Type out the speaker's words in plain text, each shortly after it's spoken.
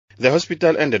The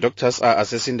hospital and the doctors are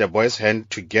assessing the boy's hand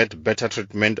to get better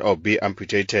treatment or be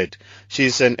amputated. She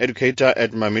is an educator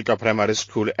at Mamitla Primary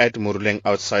School at Muruleng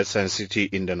outside Sun City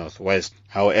in the northwest.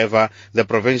 However, the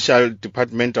Provincial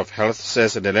Department of Health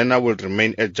says the learner will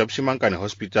remain at Jobshimankane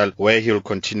Hospital where he will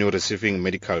continue receiving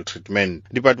medical treatment.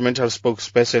 Departmental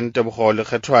spokesperson Tebogo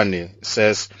Lekgetwane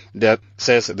says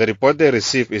the report they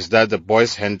receive is that the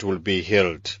boy's hand will be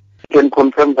healed. Can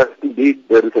confirm that indeed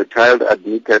there is a child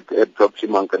admitted at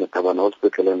Jobshimankane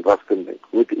Hospital in Drastic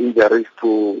with injuries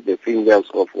to the fingers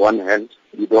of one hand.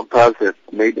 The doctors have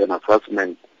made an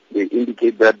assessment. They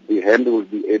indicate that the hand will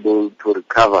be able to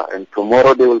recover, and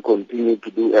tomorrow they will continue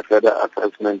to do a further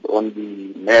assessment on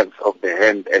the nerves of the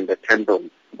hand and the tendon.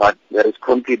 But there is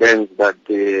confidence that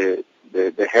the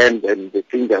hand and the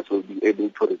fingers will be able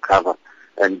to recover,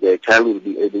 and the child will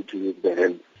be able to use the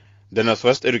hand. The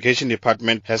Northwest Education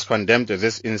Department has condemned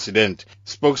this incident.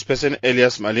 Spokesperson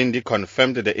Elias Malindi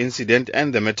confirmed the incident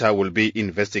and the matter will be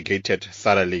investigated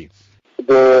thoroughly.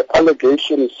 The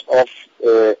allegations of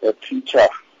a teacher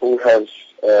who has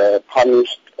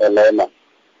punished a learner,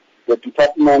 the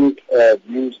department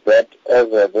views that as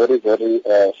a very, very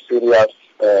serious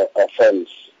offense.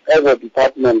 As a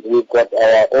department, we've got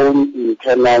our own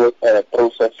internal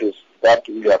processes that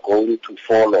we are going to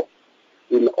follow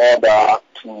in order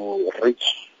to reach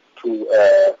to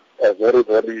a very,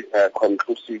 very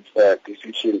conclusive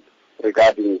decision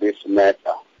regarding this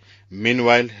matter.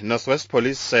 Meanwhile, Northwest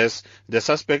Police says the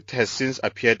suspect has since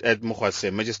appeared at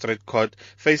Mokgwase Magistrate Court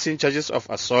facing charges of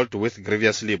assault with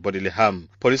grievously bodily harm.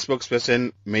 Police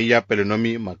spokesperson Meya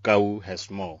Pelonomi Makau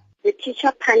has more. The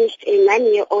teacher punished a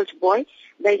 9-year-old boy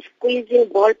by squeezing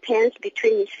ball pens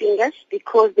between his fingers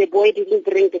because the boy didn't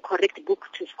bring the correct book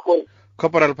to school.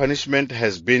 Corporal punishment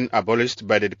has been abolished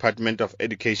by the Department of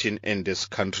Education in this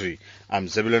country. I'm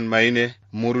Zebulon Maine,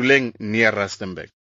 Muruleng near Rustenburg.